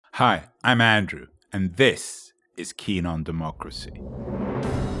Hi, I'm Andrew, and this is Keen on Democracy.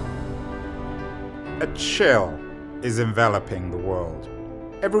 A chill is enveloping the world.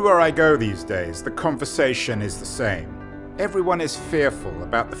 Everywhere I go these days, the conversation is the same. Everyone is fearful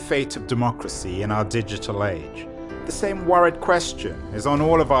about the fate of democracy in our digital age. The same worried question is on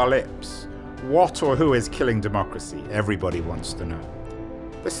all of our lips. What or who is killing democracy? Everybody wants to know.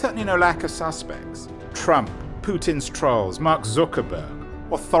 There's certainly no lack of suspects. Trump, Putin's trolls, Mark Zuckerberg,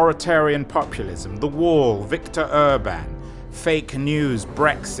 authoritarian populism, the wall, Viktor Orban, fake news,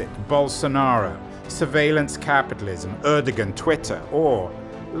 Brexit, Bolsonaro, surveillance capitalism, Erdogan, Twitter, or,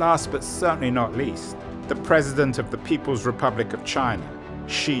 last but certainly not least, the President of the People's Republic of China,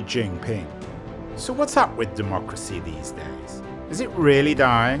 Xi Jinping. So what's up with democracy these days? Is it really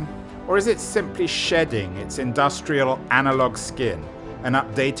dying? Or is it simply shedding its industrial analog skin and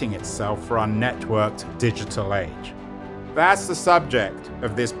updating itself for our networked digital age? That's the subject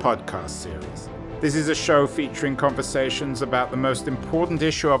of this podcast series. This is a show featuring conversations about the most important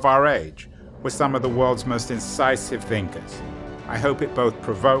issue of our age with some of the world's most incisive thinkers. I hope it both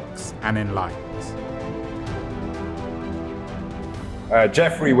provokes and enlightens.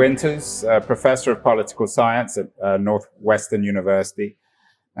 Jeffrey Winters, Professor of Political Science at Northwestern University,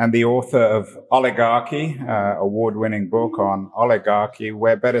 and the author of Oligarchy, award-winning book on oligarchy.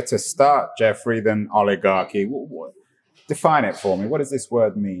 Where better to start, Jeffrey, than oligarchy? Define it for me. What does this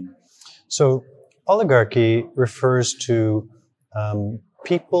word mean? So oligarchy refers to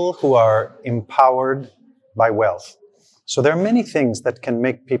people who are empowered by wealth. So there are many things that can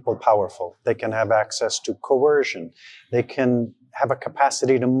make people powerful. They can have access to coercion. They can have a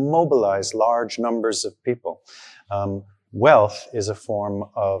capacity to mobilize large numbers of people. Wealth is a form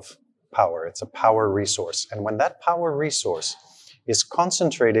of power. It's a power resource. And when that power resource is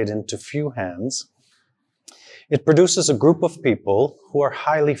concentrated into few hands, it produces a group of people who are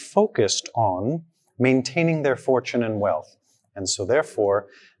highly focused on maintaining their fortune and wealth. And so therefore,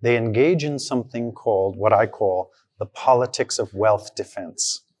 they engage in something called, what I call, the politics of wealth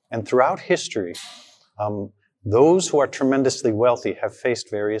defense. And throughout history, those who are tremendously wealthy have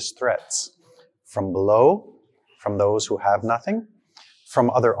faced various threats. From below, from those who have nothing, from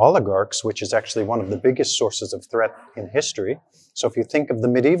other oligarchs, which is actually one of the biggest sources of threat in history. So if you think of the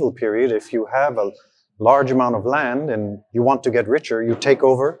medieval period, if you have a large amount of land and you want to get richer, you take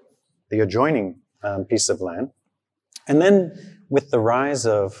over the adjoining piece of land. And then with the rise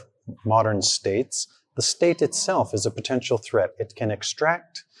of modern states, the state itself is a potential threat. It can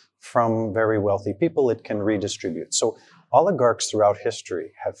extract from very wealthy people, it can redistribute. So oligarchs throughout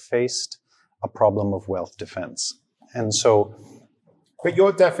history have faced a problem of wealth defense. And so... But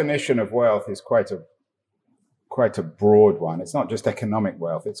your definition of wealth is quite a broad one. It's not just economic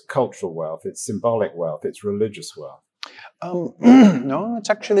wealth, it's cultural wealth, it's symbolic wealth, it's religious wealth. No, it's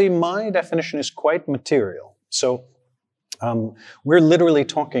actually, my definition is quite material. So we're literally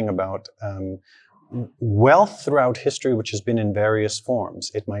talking about wealth throughout history, which has been in various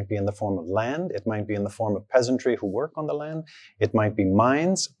forms. It might be in the form of land, it might be in the form of peasantry who work on the land, it might be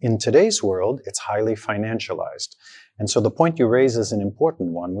mines. In today's world, it's highly financialized. And so the point you raise is an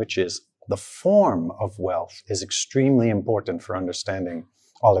important one, which is the form of wealth is extremely important for understanding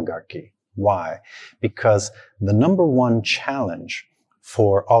oligarchy. Why? Because the number one challenge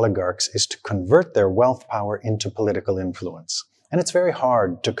for oligarchs is to convert their wealth power into political influence. And it's very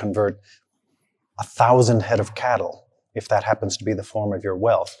hard to convert 1,000 head of cattle, if that happens to be the form of your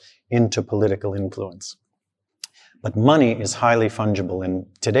wealth, into political influence. But money is highly fungible. In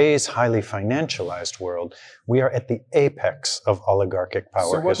today's highly financialized world, we are at the apex of oligarchic power.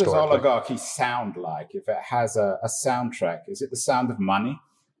 So what does oligarchy sound like? If it has a soundtrack, is it the sound of money?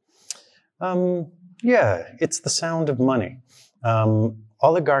 Yeah, it's the sound of money.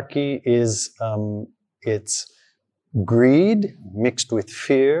 Oligarchy is it's greed mixed with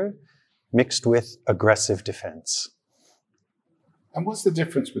fear, mixed with aggressive defense. And what's the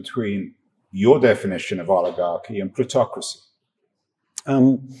difference between your definition of oligarchy and plutocracy?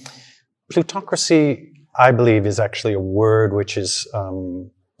 Plutocracy, I believe, is actually a word which is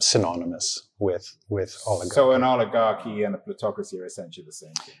synonymous with oligarchy. So an oligarchy and a plutocracy are essentially the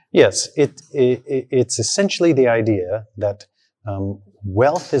same thing? Yes, it's essentially the idea that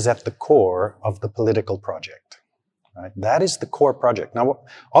wealth is at the core of the political project. Right? That is the core project. Now,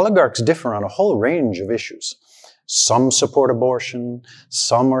 oligarchs differ on a whole range of issues. Some support abortion,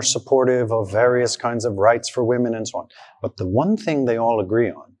 some are supportive of various kinds of rights for women and so on. But the one thing they all agree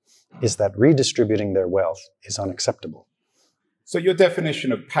on is that redistributing their wealth is unacceptable. So your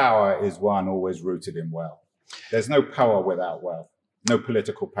definition of power is one always rooted in wealth. There's no power without wealth, no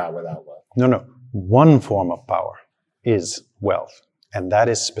political power without wealth. No. One form of power is wealth. And that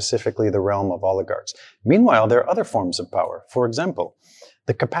is specifically the realm of oligarchs. Meanwhile, there are other forms of power. For example,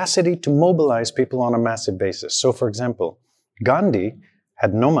 the capacity to mobilize people on a massive basis. So, for example, Gandhi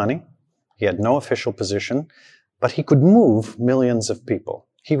had no money, he had no official position, but he could move millions of people.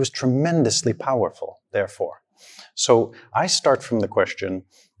 He was tremendously powerful, therefore. So I start from the question,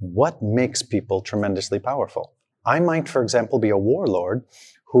 what makes people tremendously powerful? I might, for example, be a warlord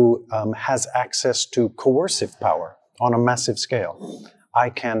who has access to coercive power on a massive scale. I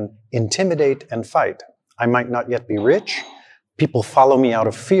can intimidate and fight. I might not yet be rich. People follow me out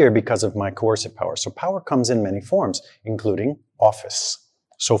of fear because of my coercive power. So power comes in many forms, including office.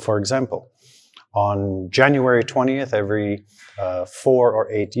 So, for example, on January 20th, every 4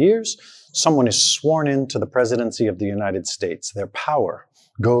 or 8 years, someone is sworn into the presidency of the United States. Their power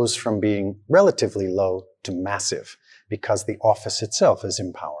goes from being relatively low to massive because the office itself is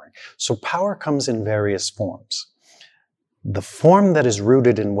empowering. So power comes in various forms. The form that is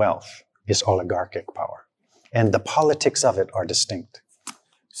rooted in wealth is oligarchic power, and the politics of it are distinct.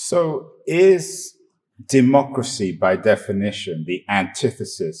 So is democracy, by definition, the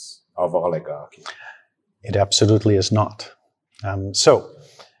antithesis of oligarchy? It absolutely is not. So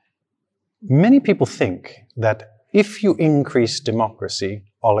many people think that if you increase democracy,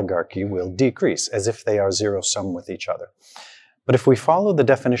 oligarchy will decrease, as if they are zero-sum with each other. But if we follow the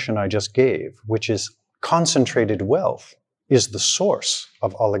definition I just gave, which is concentrated wealth is the source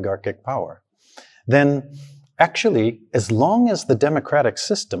of oligarchic power, then actually, as long as the democratic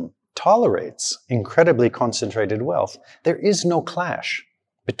system tolerates incredibly concentrated wealth, there is no clash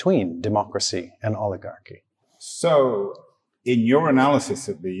between democracy and oligarchy. So, in your analysis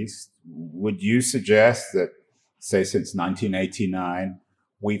at least, would you suggest that, say, since 1989,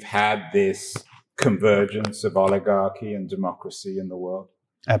 we've had this convergence of oligarchy and democracy in the world?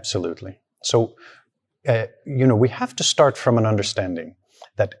 Absolutely. So, we have to start from an understanding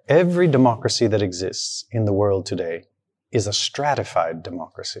that every democracy that exists in the world today is a stratified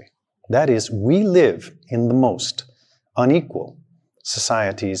democracy. That is, we live in the most unequal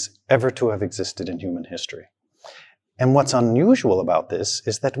societies ever to have existed in human history. And what's unusual about this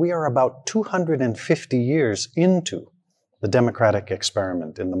is that we are about 250 years into the democratic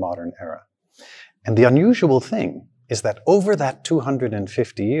experiment in the modern era. And the unusual thing is that over that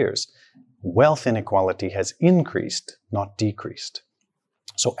 250 years, wealth inequality has increased, not decreased.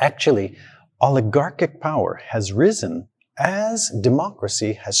 So actually, oligarchic power has risen as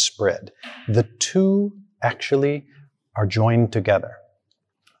democracy has spread. The two actually are joined together.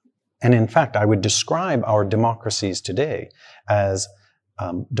 And in fact, I would describe our democracies today as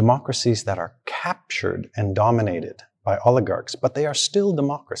democracies that are captured and dominated by oligarchs, but they are still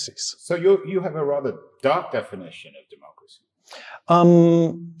democracies. So you have a rather dark definition of democracy.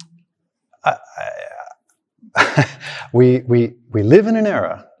 We live in an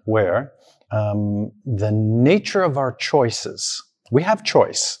era where the nature of our choices, we have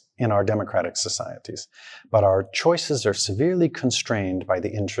choice in our democratic societies, but our choices are severely constrained by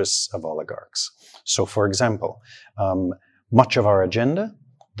the interests of oligarchs. So, for example, much of our agenda,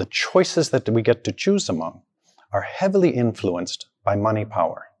 the choices that we get to choose among, are heavily influenced by money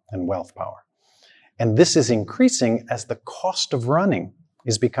power and wealth power. And this is increasing as the cost of running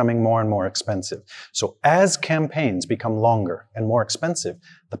is becoming more and more expensive. So as campaigns become longer and more expensive,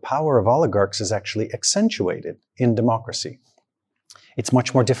 the power of oligarchs is actually accentuated in democracy. It's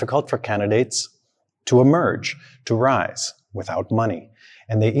much more difficult for candidates to emerge, to rise without money.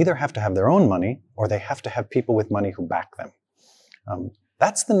 And they either have to have their own money or they have to have people with money who back them.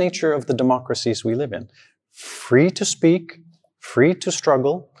 That's the nature of the democracies we live in. Free to speak, free to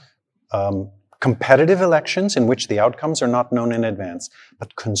struggle, competitive elections in which the outcomes are not known in advance,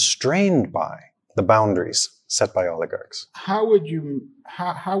 but constrained by the boundaries set by oligarchs. How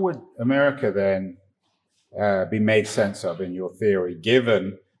would America then be made sense of in your theory,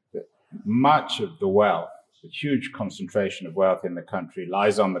 given that much of the wealth, the huge concentration of wealth in the country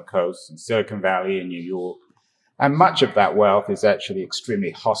lies on the coast in Silicon Valley in New York, and much of that wealth is actually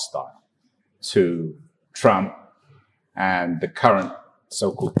extremely hostile to Trump and the current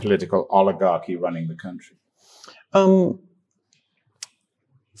so-called political oligarchy running the country?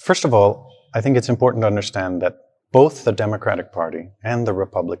 First of all, I think it's important to understand that both the Democratic Party and the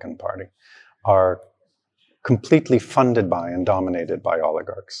Republican Party are completely funded by and dominated by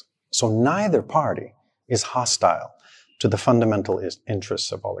oligarchs. So neither party is hostile to the fundamental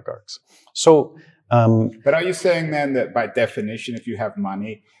interests of oligarchs. So, but are you saying then that by definition, if you have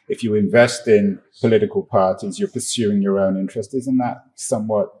money, if you invest in political parties, you're pursuing your own interest? Isn't that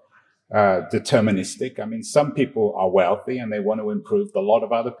somewhat deterministic? I mean, some people are wealthy and they want to improve the lot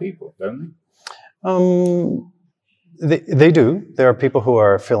of other people, don't They do. There are people who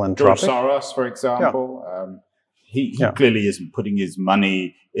are George philanthropic. Soros, for example, he clearly isn't putting his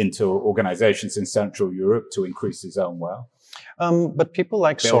money into organizations in Central Europe to increase his own wealth. But people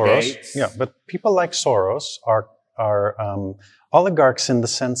like Bill Soros, Gates. but people like Soros are oligarchs in the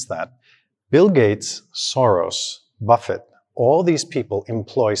sense that Bill Gates, Soros, Buffett, all these people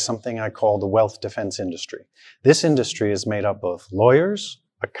employ something I call the wealth defense industry. This industry is made up of lawyers,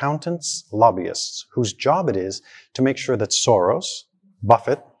 accountants, lobbyists, whose job it is to make sure that Soros,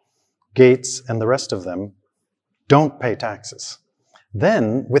 Buffett, Gates, and the rest of them don't pay taxes.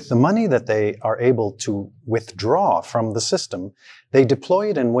 Then, with the money that they are able to withdraw from the system, they deploy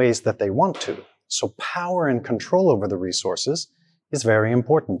it in ways that they want to. So power and control over the resources is very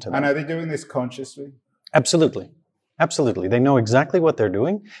important to them. And are they doing this consciously? Absolutely. Absolutely. They know exactly what they're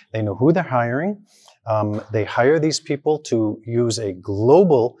doing. They know who they're hiring. They hire these people to use a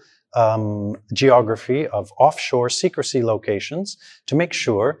global geography of offshore secrecy locations to make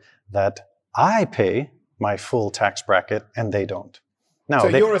sure that I pay my full tax bracket and they don't. Now, so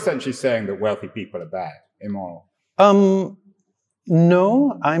you're essentially saying that wealthy people are bad, immoral?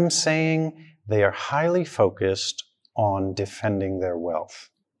 No, I'm saying they are highly focused on defending their wealth.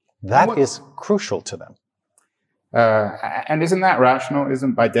 That is crucial to them. And isn't that rational?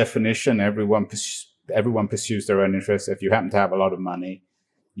 Isn't by definition everyone pursues their own interests? If you happen to have a lot of money,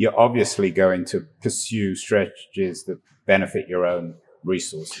 you're obviously going to pursue strategies that benefit your own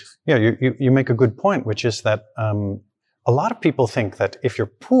resources. Yeah, you make a good point, which is that a lot of people think that if you're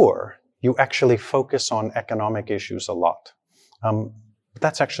poor, you actually focus on economic issues a lot. But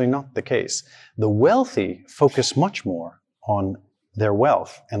that's actually not the case. The wealthy focus much more on their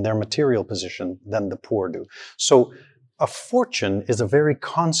wealth and their material position than the poor do. So a fortune is a very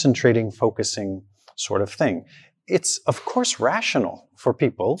concentrating, focusing sort of thing. It's, of course, rational for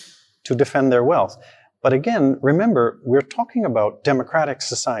people to defend their wealth. But again, remember, we're talking about democratic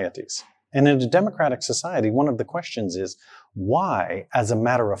societies. And in a democratic society, one of the questions is, why, as a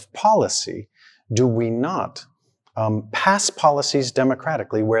matter of policy, do we not pass policies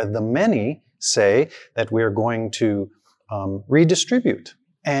democratically where the many say that we're going to redistribute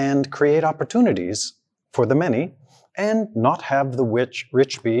and create opportunities for the many and not have the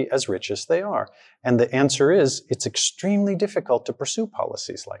rich be as rich as they are? And the answer is, it's extremely difficult to pursue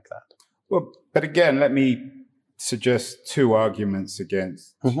policies like that. Well, but again, let me suggest two arguments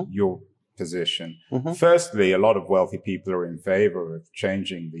against your position. Firstly, a lot of wealthy people are in favor of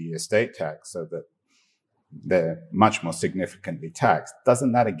changing the estate tax so that they're much more significantly taxed.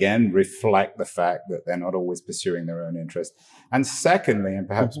 Doesn't that again reflect the fact that they're not always pursuing their own interest? And secondly, and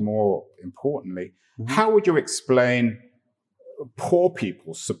perhaps more importantly, how would you explain poor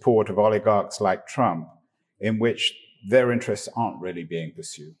people's support of oligarchs like Trump, in which their interests aren't really being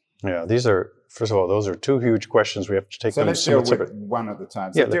pursued? Yeah, these are, first of all, those are two huge questions. We have to take them let's deal with one at a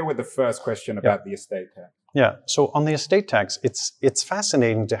time. So deal with the first question about the estate tax. Yeah, so on the estate tax, it's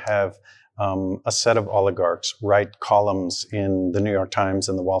fascinating to have a set of oligarchs write columns in the New York Times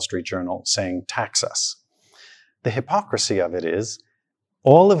and the Wall Street Journal saying, tax us. The hypocrisy of it is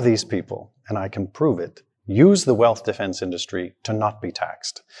all of these people, and I can prove it, use the wealth defense industry to not be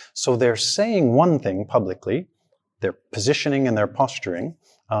taxed. So they're saying one thing publicly, they're positioning and they're posturing,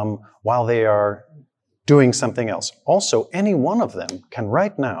 while they are doing something else. Also, any one of them can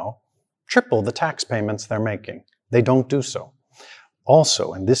right now triple the tax payments they're making. They don't do so.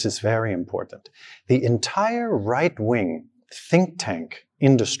 Also, and this is very important, the entire right-wing think tank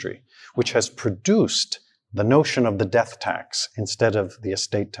industry, which has produced the notion of the death tax instead of the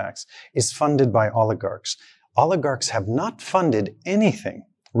estate tax, is funded by oligarchs. Oligarchs have not funded anything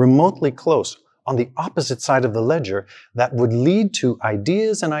remotely close on the opposite side of the ledger that would lead to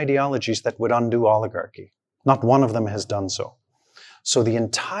ideas and ideologies that would undo oligarchy. Not one of them has done so. So the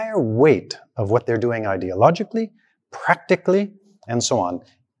entire weight of what they're doing ideologically, practically, and so on,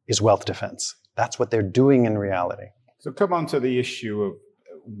 is wealth defense. That's what they're doing in reality. So come on to the issue of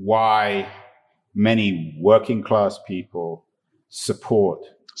why many working class people support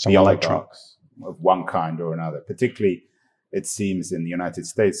the oligarchs of one kind or another, particularly, it seems, in the United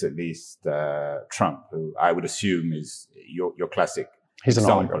States at least, Trump, who I would assume is your classic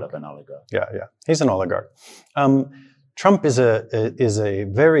example of an oligarch. Yeah. He's an oligarch. Trump is a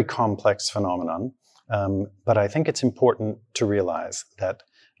very complex phenomenon, but I think it's important to realize that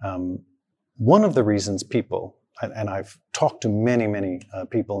one of the reasons people, and I've talked to many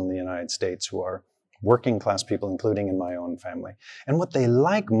people in the United States who are working class people, including in my own family, and what they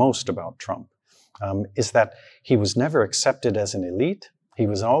like most about Trump is that he was never accepted as an elite. He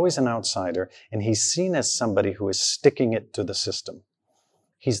was always an outsider, and he's seen as somebody who is sticking it to the system.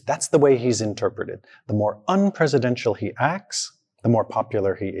 That's the way he's interpreted. The more unpresidential he acts, the more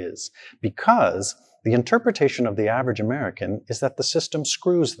popular he is. Because the interpretation of the average American is that the system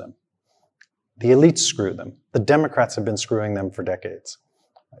screws them. The elites screw them. The Democrats have been screwing them for decades.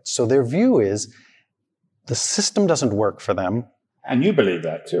 So their view is the system doesn't work for them. And you believe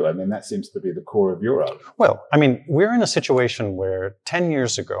that too. I mean, that seems to be the core of your argument. Well, I mean, we're in a situation where 10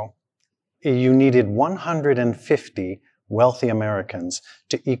 years ago, you needed 150 wealthy Americans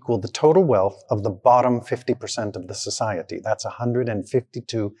to equal the total wealth of the bottom 50% of the society. That's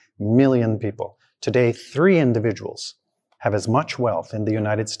 152 million people. Today, 3 individuals have as much wealth in the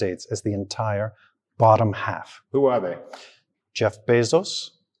United States as the entire bottom half. Who are they? Jeff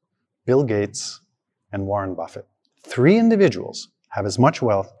Bezos, Bill Gates, and Warren Buffett. 3 individuals have as much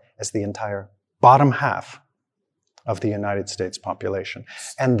wealth as the entire bottom half of the United States population.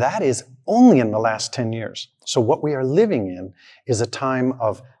 And that is only in the last 10 years. So what we are living in is a time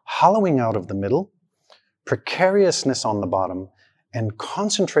of hollowing out of the middle, precariousness on the bottom, and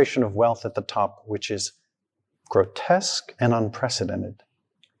concentration of wealth at the top, which is grotesque and unprecedented.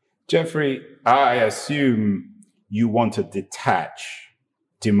 Jeffrey, I assume you want to detach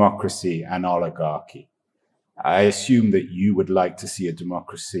democracy and oligarchy. I assume that you would like to see a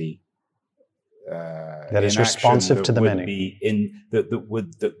democracy that is responsive to the many,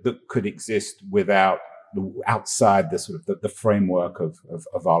 that could exist outside the sort of the framework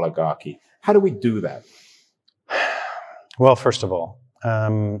of oligarchy. How do we do that? Well, first of all,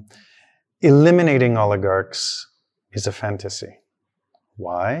 eliminating oligarchs is a fantasy.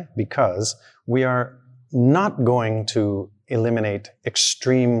 Why? Because we are not going to eliminate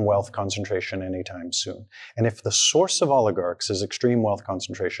extreme wealth concentration anytime soon. And if the source of oligarchs is extreme wealth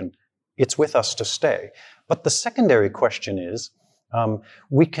concentration, it's with us to stay. But the secondary question is,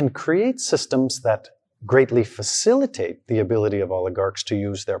 we can create systems that greatly facilitate the ability of oligarchs to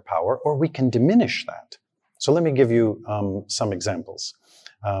use their power, or we can diminish that. So let me give you some examples.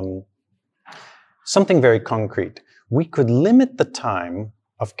 Something very concrete. We could limit the time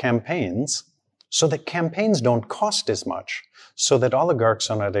of campaigns so that campaigns don't cost as much, so that oligarchs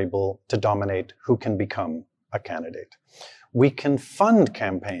are not able to dominate who can become a candidate. We can fund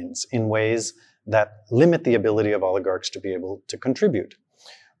campaigns in ways that limit the ability of oligarchs to be able to contribute.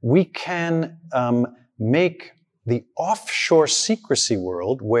 We can make the offshore secrecy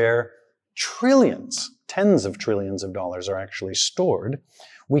world where trillions, tens of trillions of dollars are actually stored.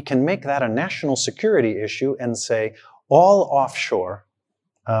 We can make that a national security issue and say all offshore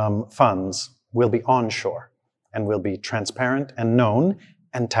funds will be onshore and will be transparent and known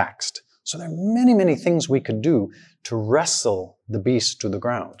and taxed. So there are many, many things we could do to wrestle the beast to the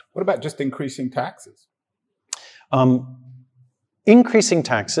ground. What about just increasing taxes? Increasing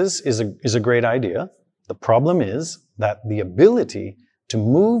taxes is a great idea. The problem is that the ability to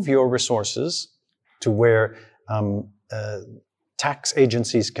move your resources to where tax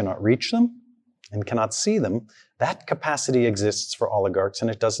agencies cannot reach them and cannot see them, that capacity exists for oligarchs and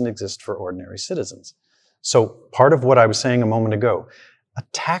it doesn't exist for ordinary citizens. So part of what I was saying a moment ago,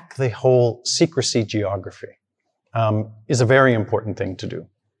 attack the whole secrecy geography is a very important thing to do.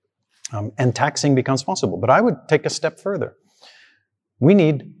 And taxing becomes possible. But I would take a step further. We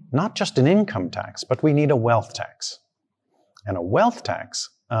need not just an income tax, but we need a wealth tax. And a wealth tax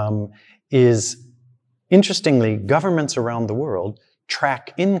is, interestingly, governments around the world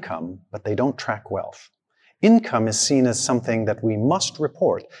track income, but they don't track wealth. Income is seen as something that we must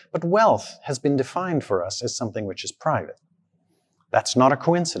report, but wealth has been defined for us as something which is private. That's not a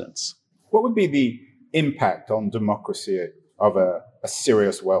coincidence. What would be the impact on democracy of a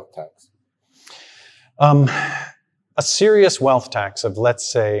serious wealth tax? A serious wealth tax of,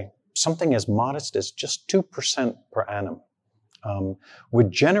 let's say, something as modest as just 2% per annum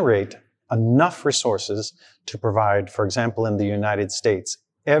would generate enough resources to provide, for example, in the United States,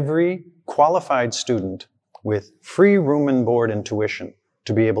 every qualified student with free room and board and tuition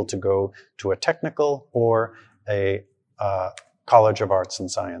to be able to go to a technical or a College of Arts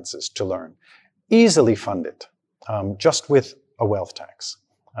and Sciences to learn. Easily fund it, just with a wealth tax.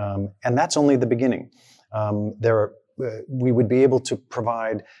 And that's only the beginning. We would be able to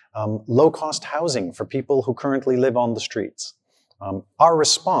provide low-cost housing for people who currently live on the streets. Our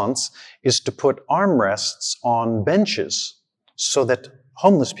response is to put armrests on benches so that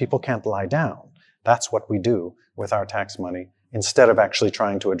homeless people can't lie down. That's what we do with our tax money, instead of actually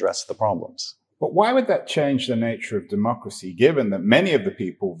trying to address the problems. But why would that change the nature of democracy, given that many of the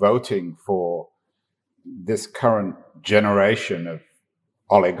people voting for this current generation of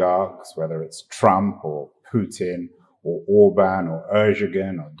oligarchs, whether it's Trump or Putin or Orban or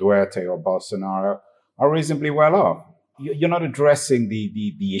Erdogan or Duterte or Bolsonaro, are reasonably well off? you're not addressing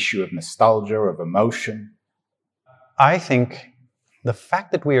the issue of nostalgia, of emotion. I think the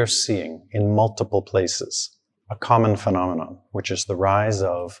fact that we are seeing in multiple places a common phenomenon, which is the rise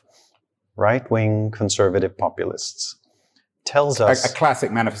of right-wing conservative populists, tells us... A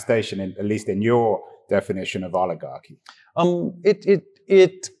classic manifestation, at least in your definition of oligarchy.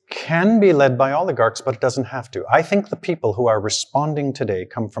 It can be led by oligarchs, but it doesn't have to. I think the people who are responding today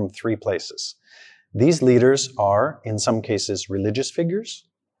come from three places. These leaders are, in some cases, religious figures,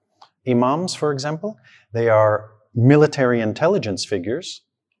 imams, for example. They are military intelligence figures,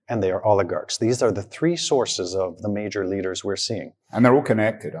 and they are oligarchs. These are the three sources of the major leaders we're seeing. And they're all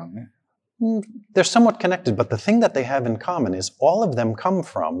connected, aren't they? They're somewhat connected, but the thing that they have in common is all of them come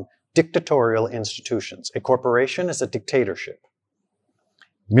from dictatorial institutions. A corporation is a dictatorship.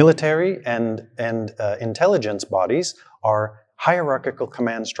 Military and intelligence bodies are hierarchical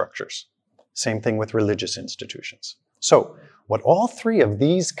command structures. Same thing with religious institutions. So, what all three of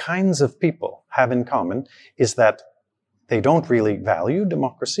these kinds of people have in common is that they don't really value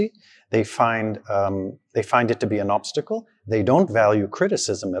democracy. They find it to be an obstacle. They don't value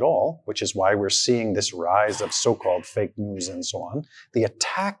criticism at all, which is why we're seeing this rise of so-called fake news and so on. The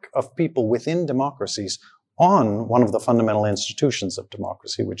attack of people within democracies on one of the fundamental institutions of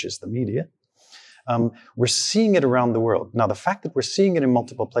democracy, which is the media. We're seeing it around the world. Now, the fact that we're seeing it in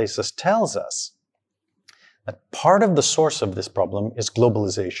multiple places tells us that part of the source of this problem is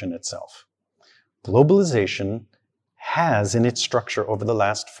globalization itself. Globalization has in its structure over the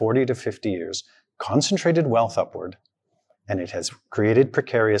last 40 to 50 years concentrated wealth upward, and it has created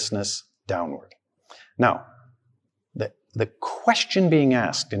precariousness downward. Now, the question being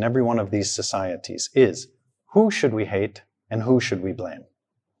asked in every one of these societies is, who should we hate and who should we blame?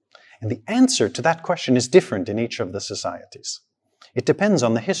 And the answer to that question is different in each of the societies. It depends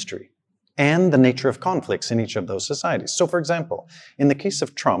on the history and the nature of conflicts in each of those societies. So, for example, in the case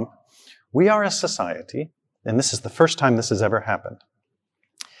of Trump, we are a society, and this is the first time this has ever happened.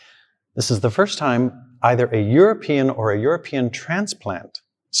 This is the first time either a European or a European transplant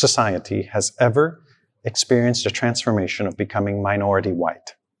society has ever experienced a transformation of becoming minority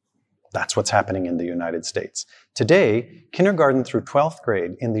white. That's what's happening in the United States. Today, kindergarten through 12th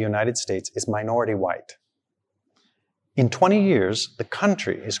grade in the United States is minority white. In 20 years, the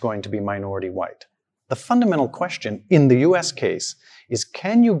country is going to be minority white. The fundamental question in the US case is,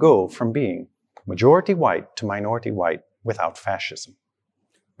 can you go from being majority white to minority white without fascism?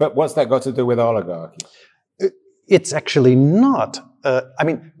 But what's that got to do with oligarchy? It's actually not.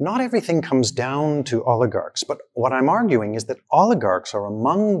 Not everything comes down to oligarchs, but what I'm arguing is that oligarchs are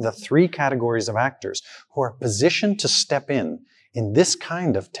among the three categories of actors who are positioned to step in this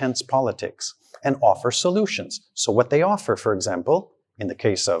kind of tense politics and offer solutions. So what they offer, for example, in the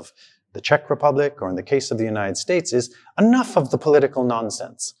case of the Czech Republic or in the case of the United States, is enough of the political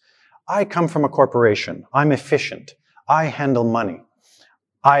nonsense. I come from a corporation. I'm efficient. I handle money.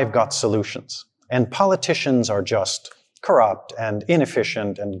 I've got solutions. And politicians are just corrupt and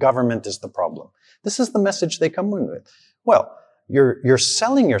inefficient, and government is the problem. This is the message they come in with. Well, you're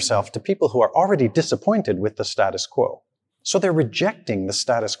selling yourself to people who are already disappointed with the status quo. So they're rejecting the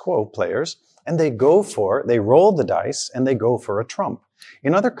status quo players, and they roll the dice, and they go for a Trump.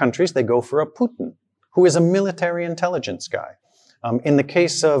 In other countries, they go for a Putin, who is a military intelligence guy. In the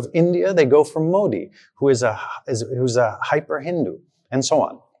case of India, they go for Modi, who's a hyper-Hindu, and so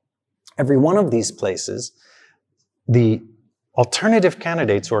on. Every one of these places, the alternative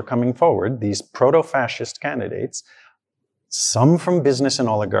candidates who are coming forward, these proto-fascist candidates, some from business and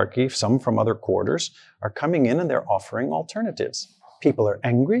oligarchy, some from other quarters, are coming in and they're offering alternatives. People are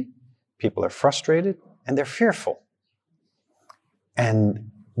angry, people are frustrated, and they're fearful.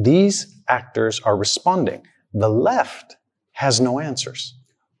 And these actors are responding. The left has no answers.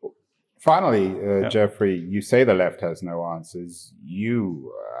 Finally, Jeffrey, you say the left has no answers.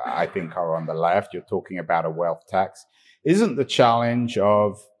 You, I think, are on the left. You're talking about a wealth tax. Isn't the challenge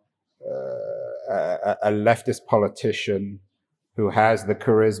of a leftist politician who has the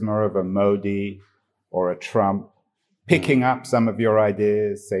charisma of a Modi or a Trump picking up some of your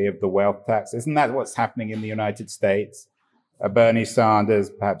ideas, say, of the wealth tax? Isn't that what's happening in the United States? Bernie Sanders,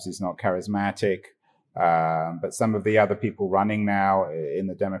 perhaps he's not charismatic, but some of the other people running now in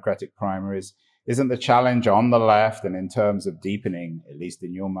the Democratic primaries, isn't the challenge on the left, and in terms of deepening, at least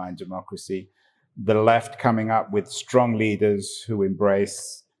in your mind, democracy, the left coming up with strong leaders who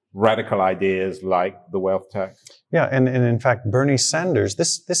embrace radical ideas like the wealth tax? Yeah, and in fact, Bernie Sanders,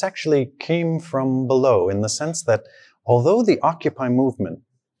 this actually came from below, in the sense that although the Occupy movement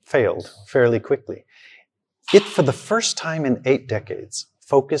failed fairly quickly, it, for the first time in 8 decades,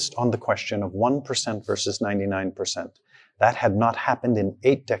 focused on the question of 1% versus 99%. That had not happened in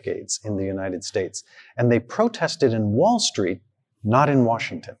 8 decades in the United States. And they protested in Wall Street, not in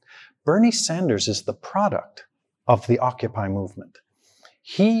Washington. Bernie Sanders is the product of the Occupy movement.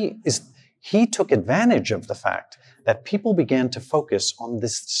 He took advantage of the fact that people began to focus on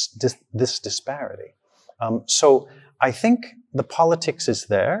this disparity. So I think the politics is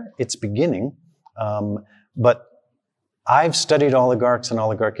there, it's beginning, but I've studied oligarchs and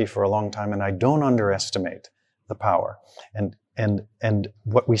oligarchy for a long time, and I don't underestimate the power. And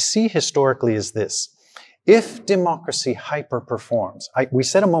what we see historically is this. If democracy hyper-performs, we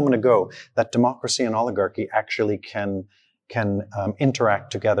said a moment ago that democracy and oligarchy actually can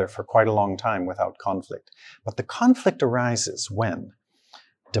interact together for quite a long time without conflict. But the conflict arises when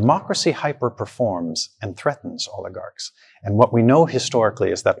democracy hyper-performs and threatens oligarchs. And what we know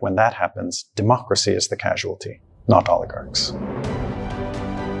historically is that when that happens, democracy is the casualty, not oligarchs.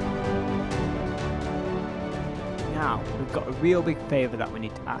 Now, we've got a real big favour that we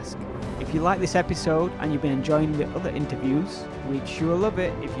need to ask. If you like this episode and you've been enjoying the other interviews, we'd sure love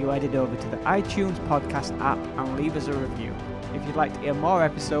it if you headed over to the iTunes podcast app and leave us a review. If you'd like to hear more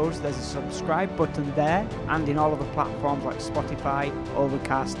episodes, there's a subscribe button there and in all of the platforms like Spotify,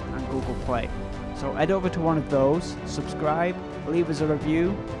 Overcast and Google Play. So head over to one of those, subscribe, leave us a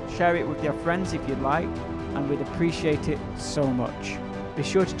review, share it with your friends if you'd like, and we'd appreciate it so much. Be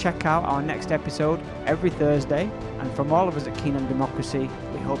sure to check out our next episode every Thursday, and from all of us at Keen on Democracy,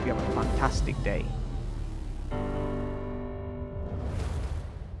 we hope you have a fantastic day.